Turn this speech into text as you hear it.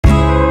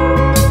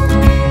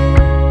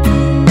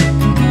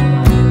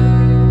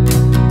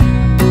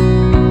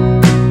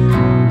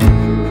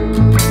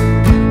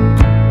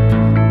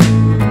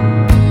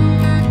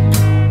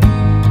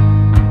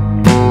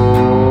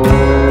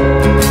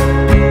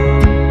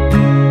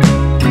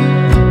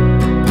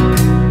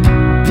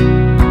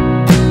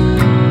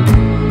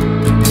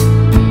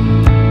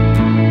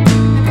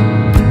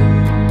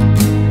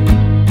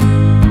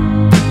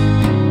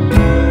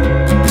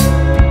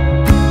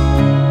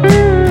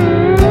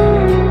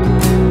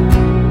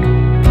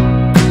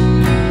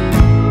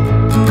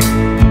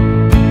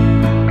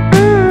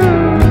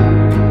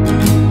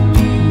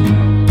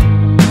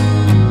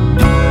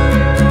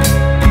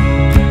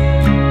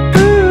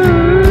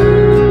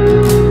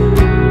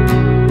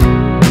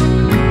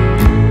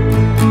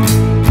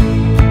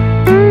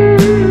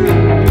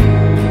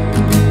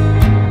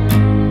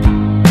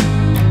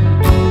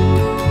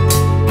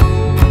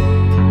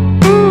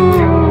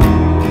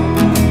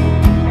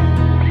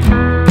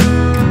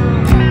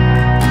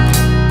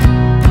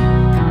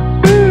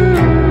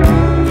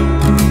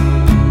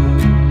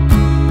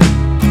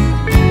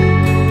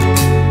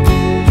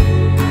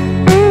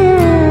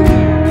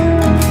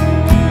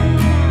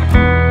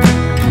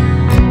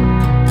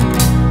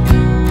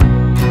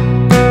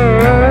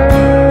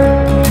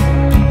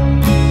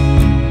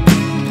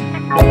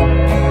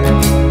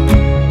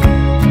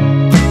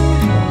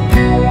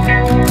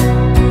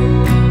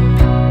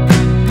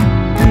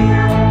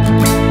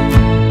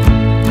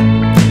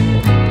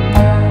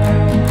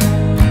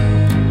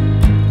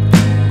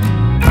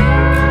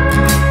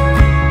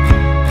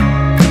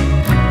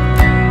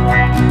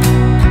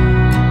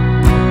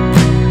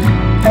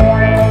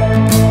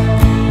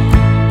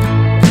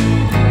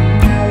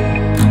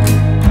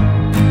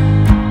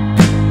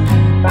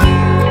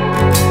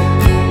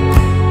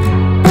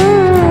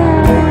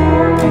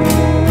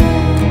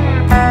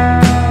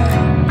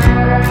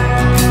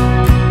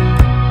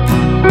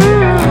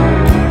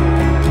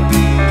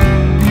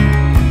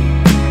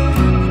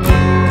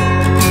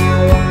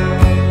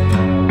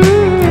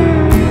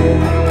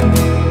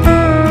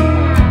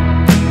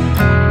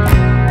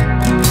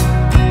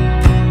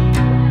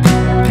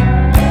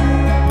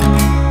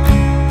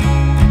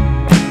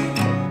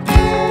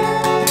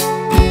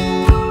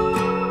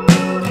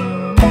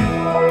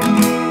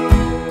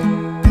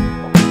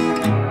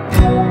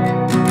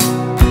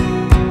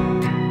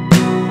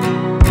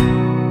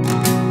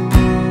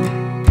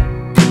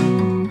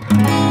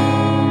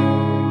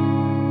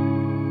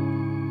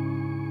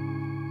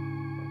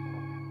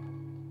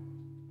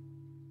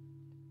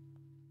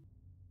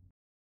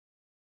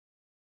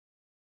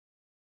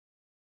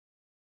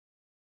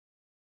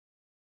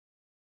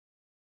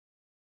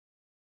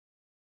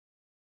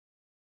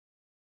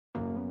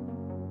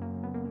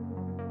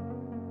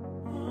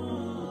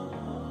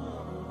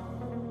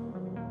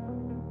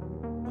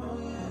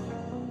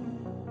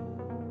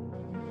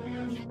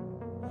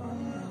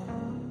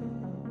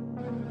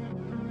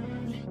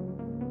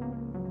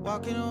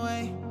walking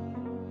away.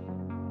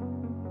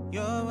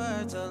 Your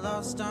words are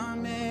lost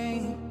on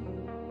me.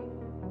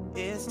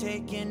 It's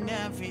taking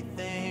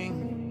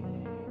everything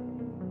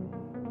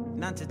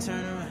not to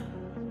turn around.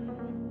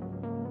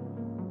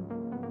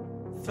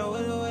 Throw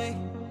it away.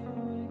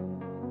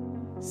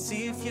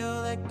 See if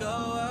you'll let go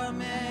of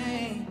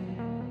me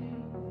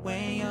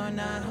when you're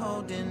not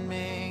holding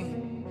me.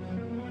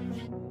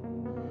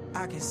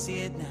 I can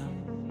see it now.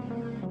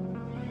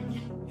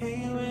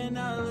 Hey, when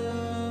I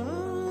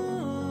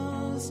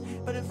lose,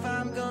 but if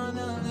I'm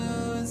gonna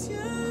lose you,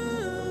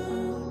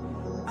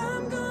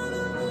 I'm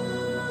gonna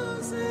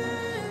lose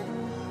it.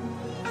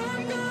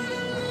 I'm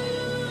gonna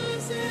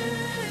lose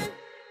it.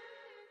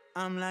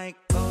 I'm like,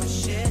 oh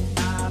shit,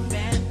 I've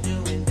been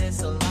doing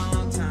this a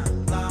long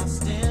time.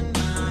 Lost in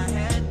my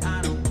head,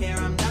 I don't care,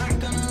 I'm not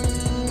gonna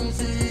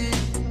lose it.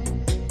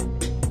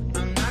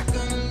 I'm not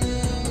gonna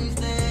lose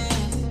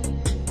this.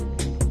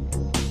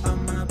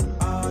 I'm up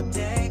all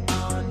day,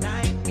 all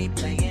night,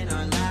 replaying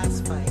our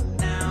last fight.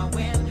 Now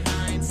in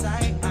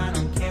hindsight, I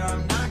don't care,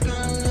 I'm not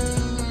gonna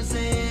lose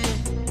it.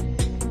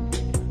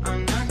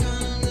 I'm not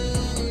gonna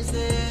lose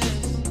this.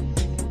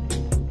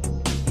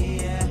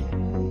 Yeah,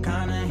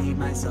 kinda hate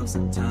myself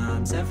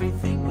sometimes.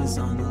 Everything was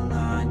on the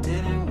line.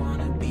 Didn't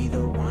wanna be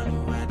the one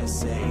who had to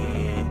say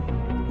it.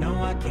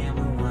 No, I can't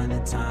rewind the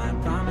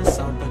time. Promise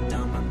I'll put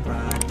down my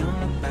pride. Don't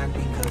look back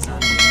because I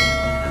mean it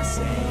when I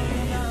say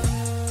it.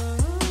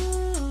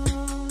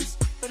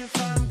 But if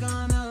I'm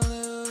gonna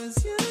lose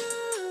you,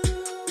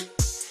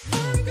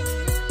 I'm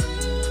gonna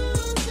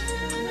lose it.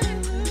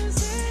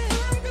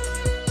 I'm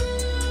gonna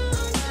lose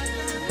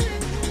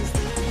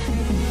it.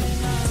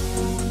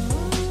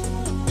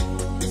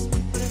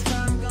 But if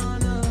I'm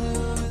gonna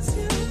lose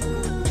you,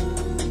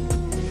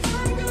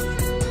 I'm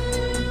gonna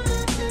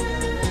lose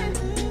it.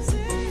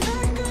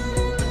 I'm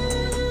gonna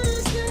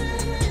lose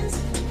this.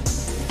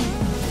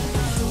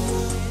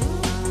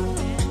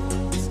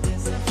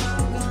 If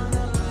I'm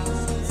gonna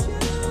lose you,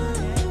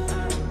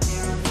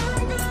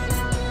 I'm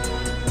gonna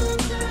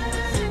lose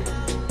it.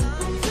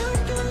 I'm not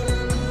gonna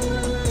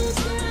lose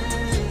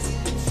this.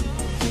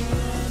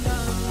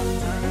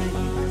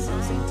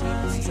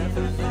 Sometimes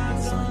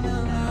everything's on the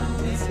line.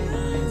 This is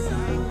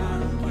hindsight, I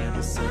don't care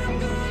to say it.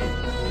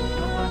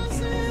 No, I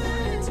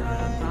can't time. I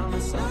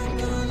promise I'm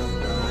gonna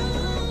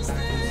lose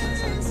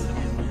this.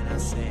 When I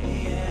say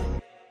it.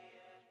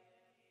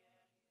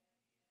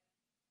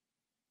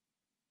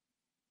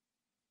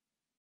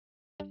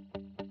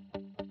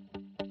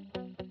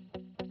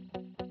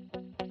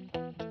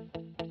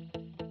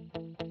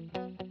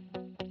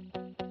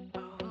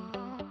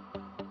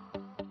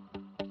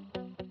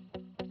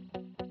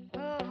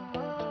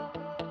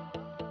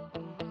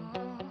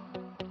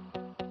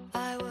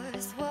 I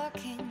was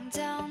walking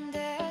down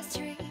the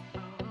street,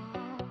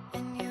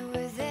 and you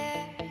were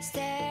there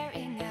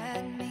staring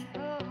at me,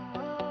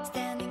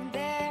 standing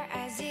there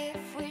as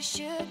if we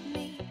should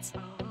meet.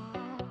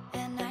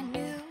 And I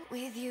knew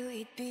with you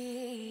it'd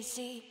be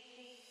easy.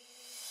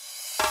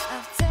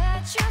 I've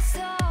touched your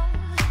soul,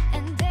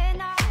 and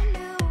then I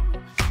knew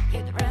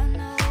you'd run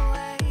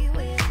away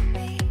with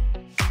me.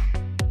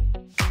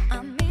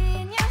 I'm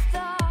in your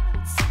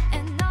thoughts,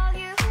 and all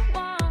you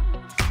want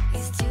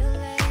is to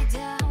lay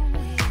down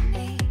with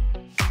me.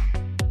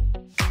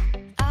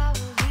 I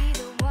will be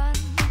the one,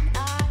 I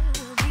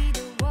will be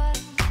the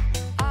one,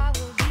 I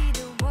will be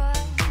the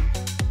one.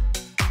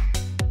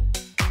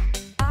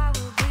 I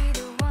will be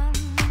the one,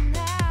 I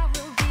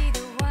will be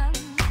the one,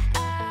 I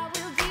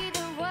will be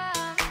the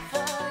one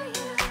for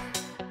you.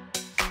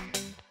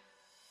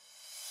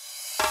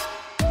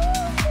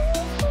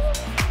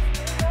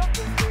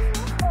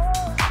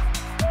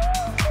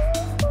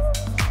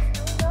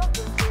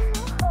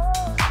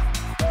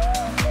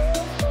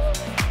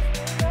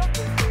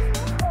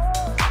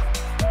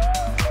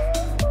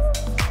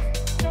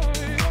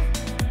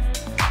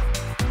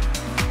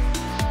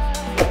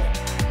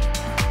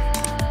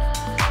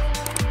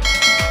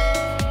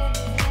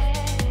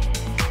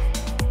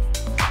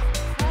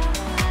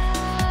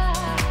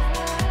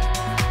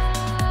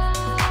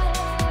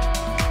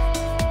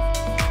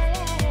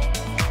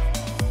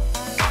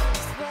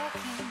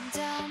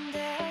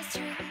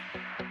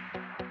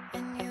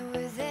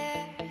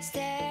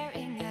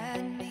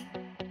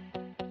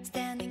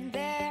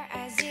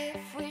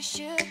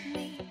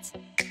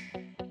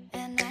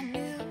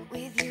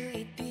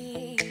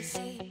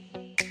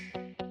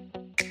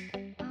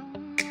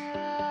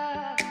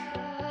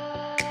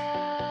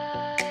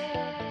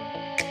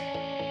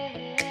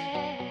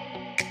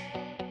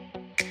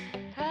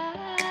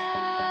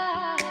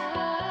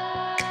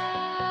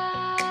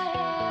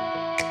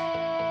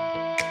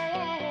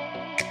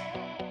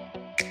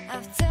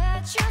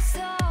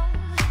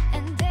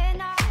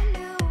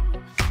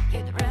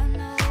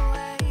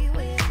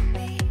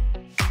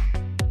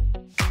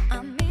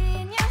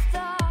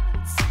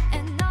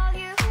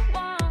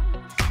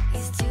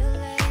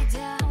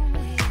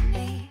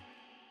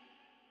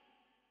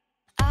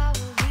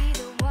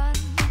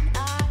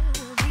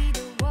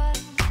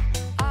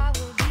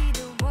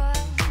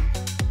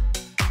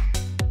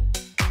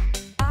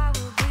 I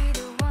will be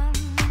the one.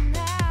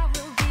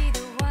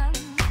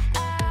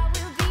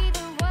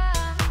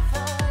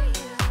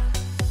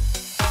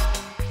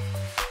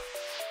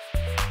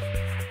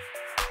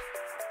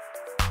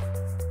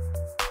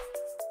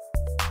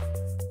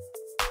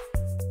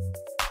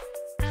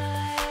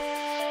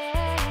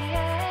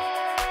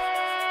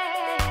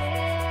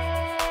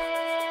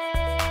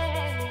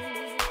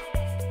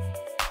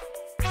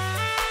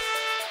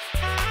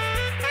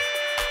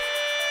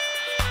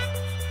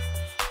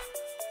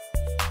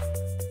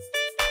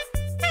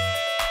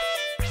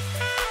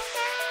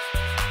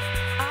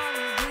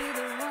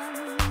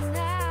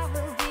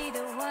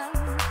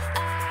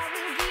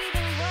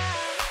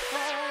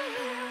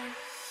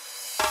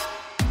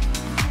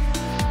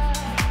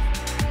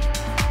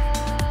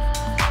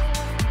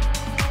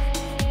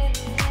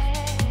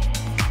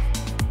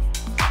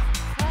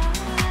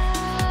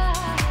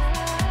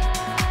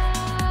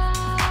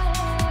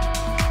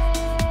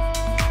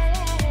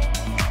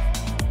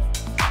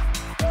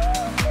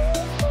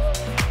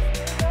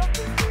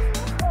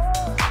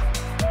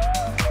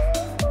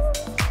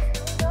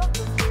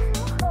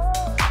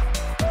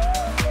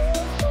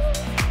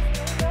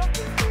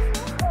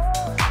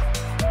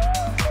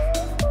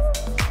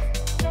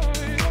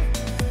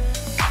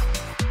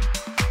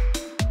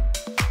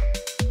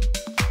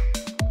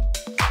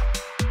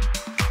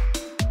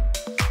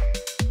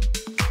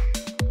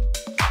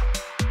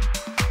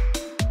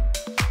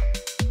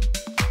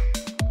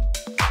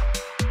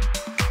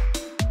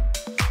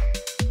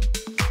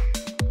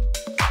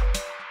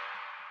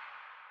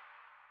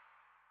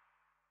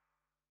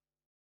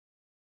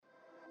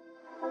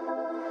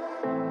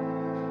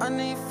 I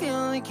know you feel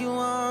like you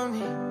want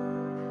me,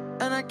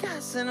 and I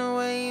guess in a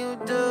way you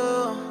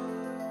do.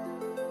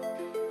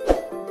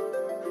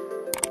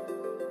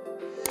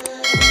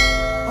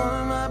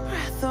 Holding my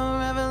breath,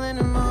 unraveling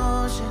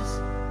emotions.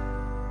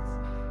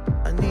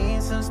 I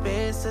need some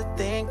space to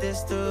think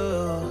this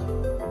through.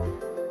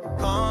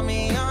 Call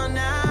me all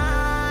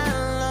night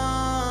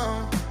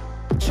long.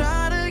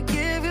 Try to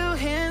give you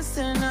hints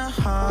and a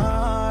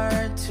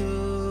hard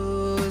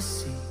to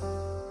see.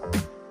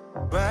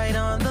 Right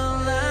on the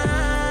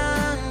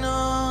line,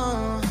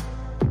 no.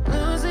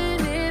 Losing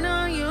it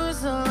on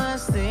you's the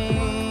last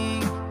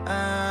thing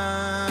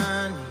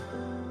I need.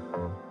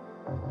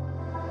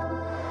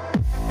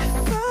 If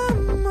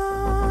I'm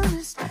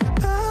honest,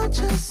 I'll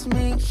just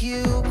make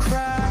you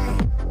cry.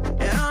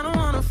 And I don't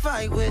wanna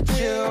fight with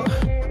you.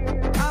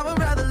 I would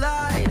rather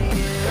lie to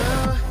you.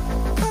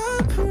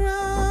 I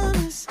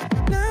promise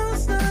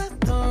now's not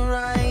the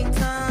right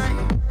time.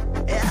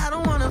 Yeah, I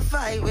don't wanna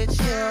fight with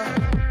you.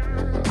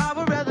 I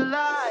would rather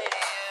lie to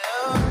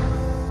you.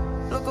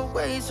 Look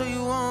away so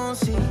you won't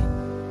see,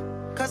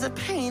 'cause the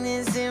pain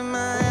is in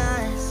my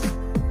eyes.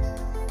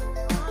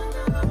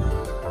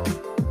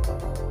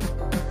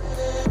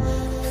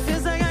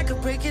 Feels like I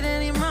could break it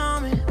any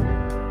moment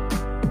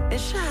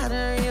and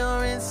shatter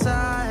your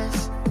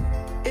insides.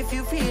 If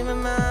you read my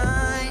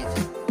mind,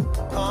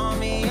 call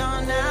me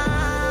all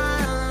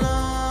night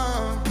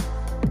long.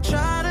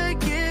 Try to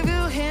give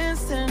you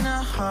hints and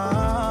a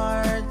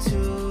hard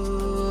to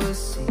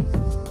see.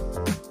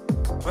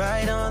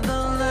 Right on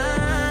the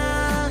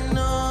line,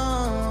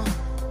 no.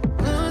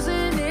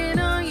 Losing it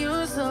on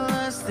you's the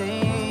last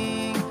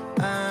thing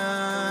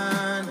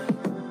I need.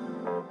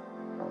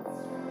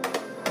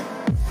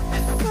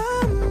 If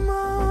I'm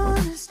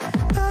honest,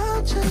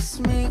 I'll just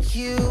make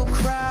you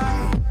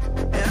cry.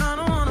 And I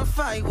don't wanna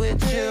fight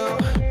with you.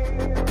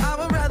 I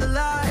would rather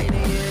lie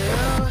to you.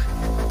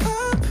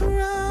 I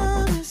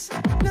promise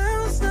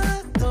now's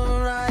not the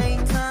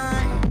right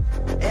time.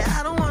 Yeah, I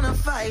don't wanna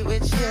fight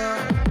with you.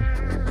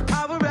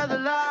 I would rather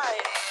lie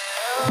to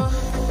you.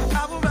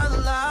 I would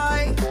rather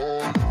lie.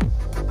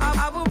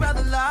 I would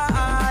rather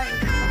lie.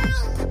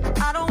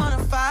 I don't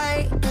wanna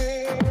fight.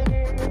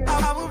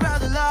 I would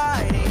rather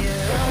lie to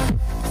you.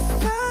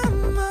 If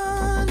I'm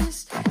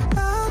honest,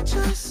 I'll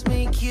just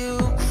make you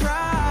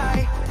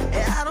cry.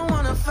 Yeah, I don't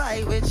wanna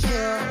fight with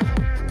you.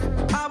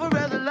 I would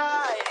rather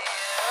lie to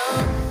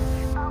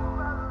you.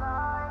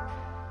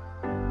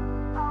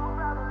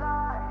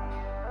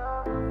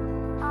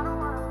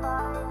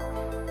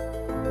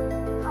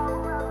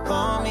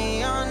 Call me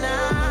all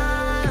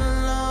night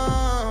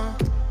long.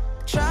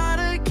 Try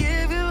to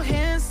give you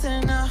hints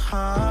and a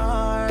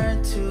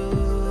hard to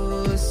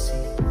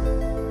see.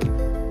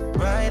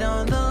 Right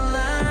on the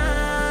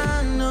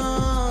line, no.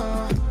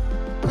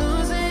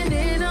 Losing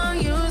it on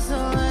you's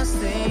the last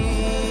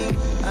thing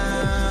I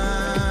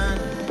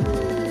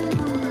need.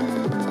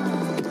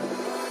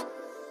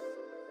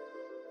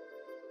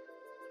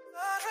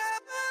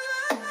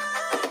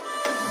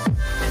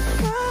 If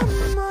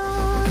I'm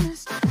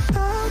honest,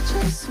 I'll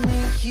just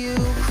make you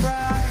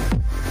cry.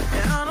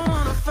 And I don't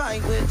wanna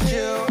fight with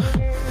you.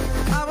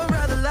 I would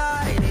rather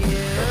lie to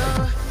you.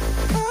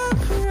 I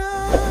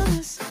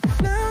promise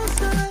now's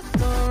not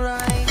the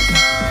right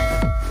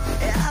time.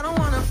 Yeah, I don't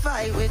wanna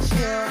fight with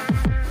you.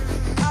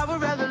 I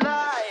would rather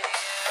lie to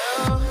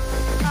you.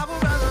 I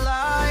would rather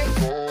lie.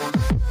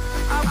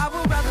 I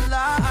would rather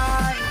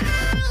lie.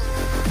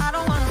 I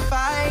don't wanna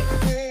fight.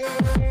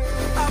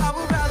 I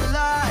would rather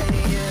lie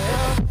to you.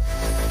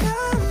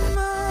 I'm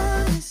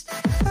honest,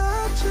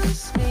 I'll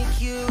just make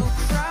you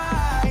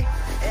cry.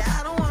 Yeah, I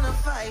don't wanna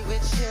fight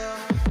with you.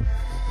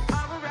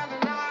 I would rather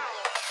lie.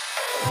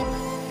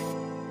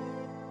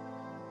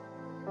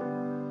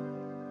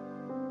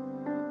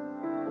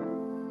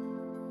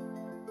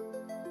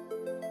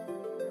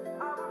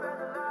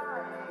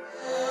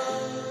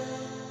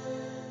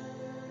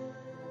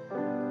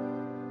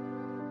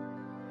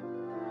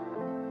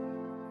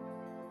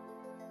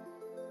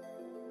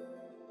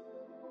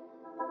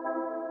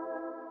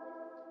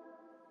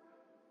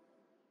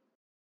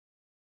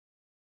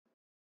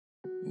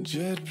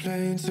 Jet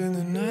planes in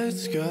the night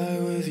sky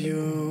with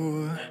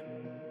you,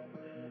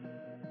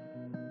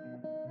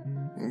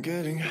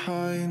 getting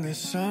high in the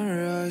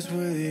sunrise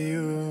with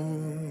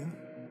you,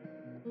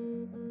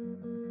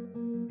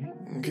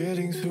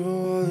 getting through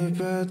all the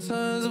bad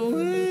times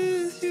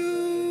with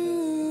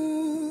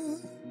you.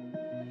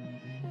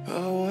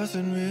 I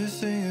wasn't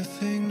missing a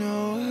thing, no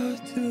I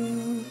do.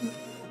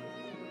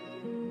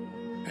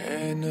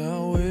 And I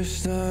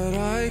wish that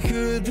I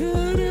could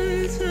build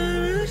a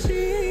time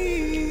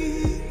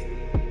machine,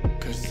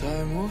 'cause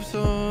time moves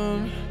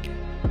on,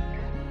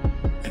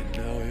 and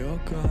now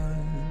you're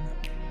gone.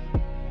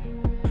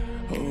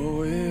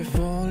 Oh, if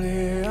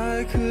only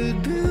I could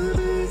build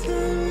a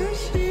time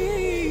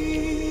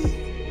machine,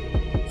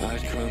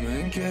 I'd come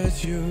and get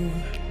you.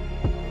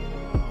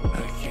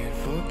 I can't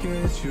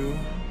forget you.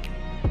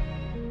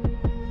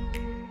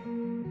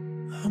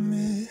 I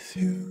miss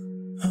you,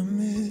 I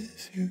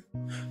miss you,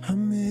 I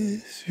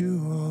miss you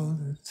all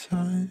the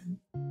time.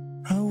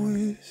 I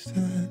wish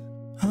that,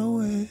 I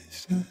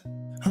wish that,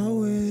 I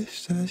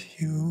wish that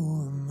you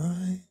were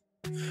mine.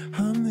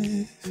 I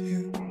miss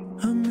you,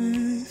 I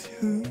miss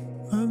you,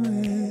 I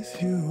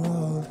miss you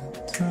all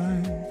the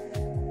time.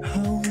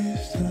 I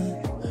wish that,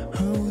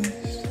 I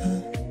wish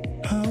that,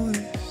 I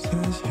wish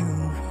that you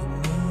were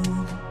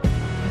mine.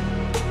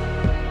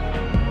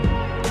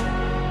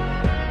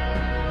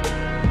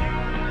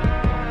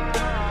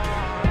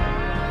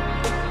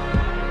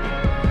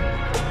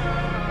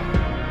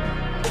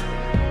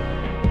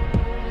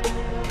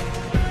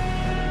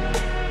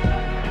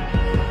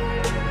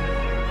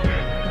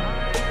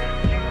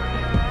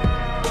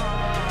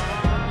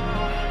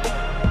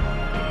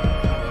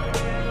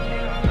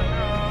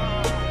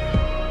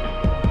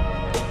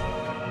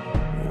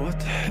 What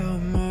the hell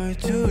am I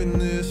doing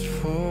this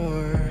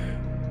for?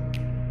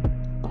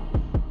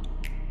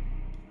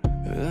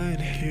 Lying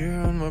here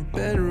on my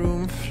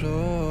bedroom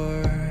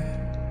floor,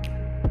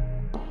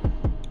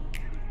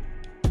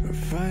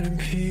 finding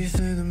peace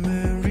in the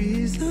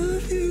memories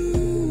of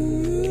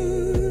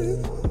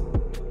you.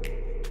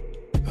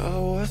 I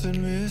wasn't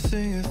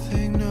missing a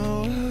thing,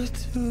 no, I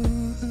do.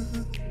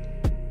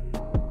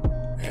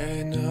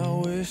 And I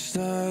wish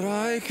that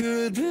I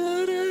could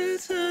build a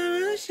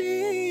time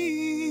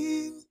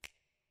machine,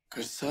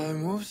 'cause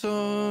time moves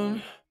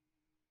on,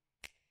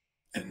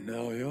 and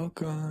now you're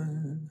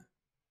gone.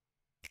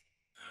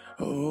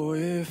 Oh,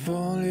 if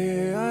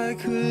only I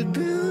could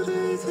build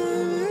a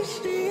time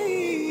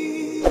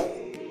machine,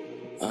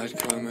 I'd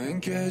come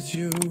and get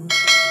you.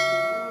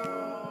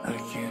 I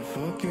can't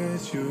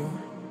forget you.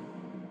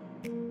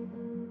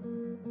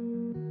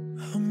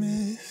 I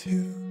miss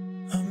you,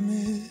 I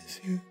miss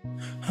you,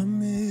 I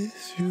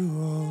miss you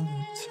all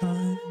the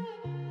time.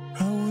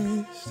 I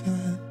wish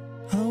that,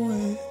 I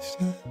wish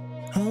that,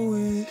 I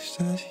wish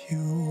that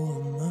you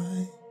were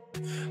mine.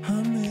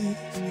 I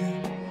miss you,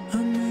 I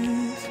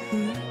miss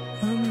you,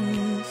 I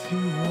miss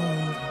you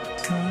all the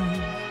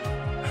time.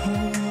 I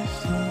wish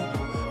that,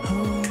 I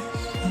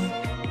wish that,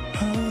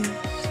 I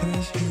wish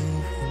that you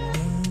were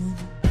mine.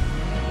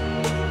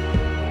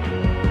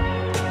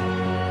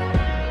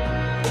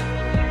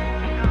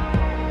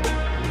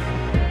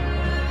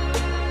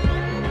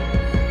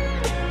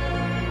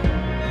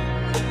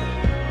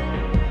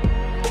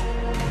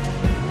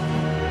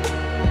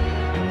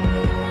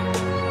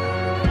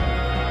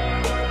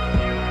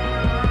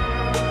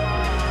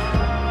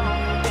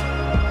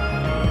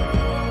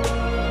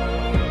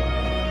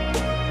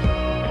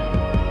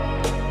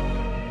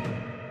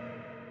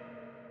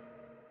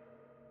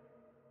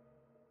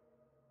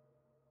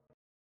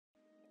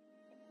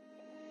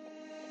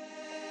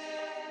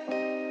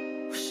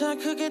 Wish I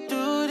could get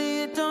through to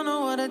you, don't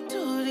know what I'd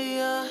do to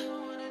you.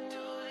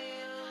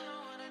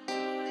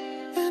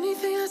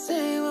 Anything I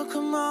say will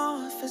come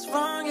off as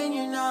wrong and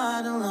you're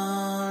not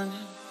alone.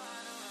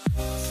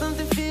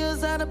 Something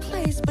feels out of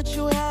place, but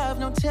you have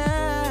no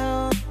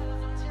tell.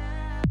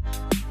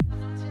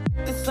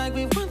 It's like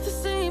we want the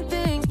same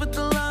things, but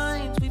the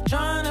lines we've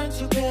drawn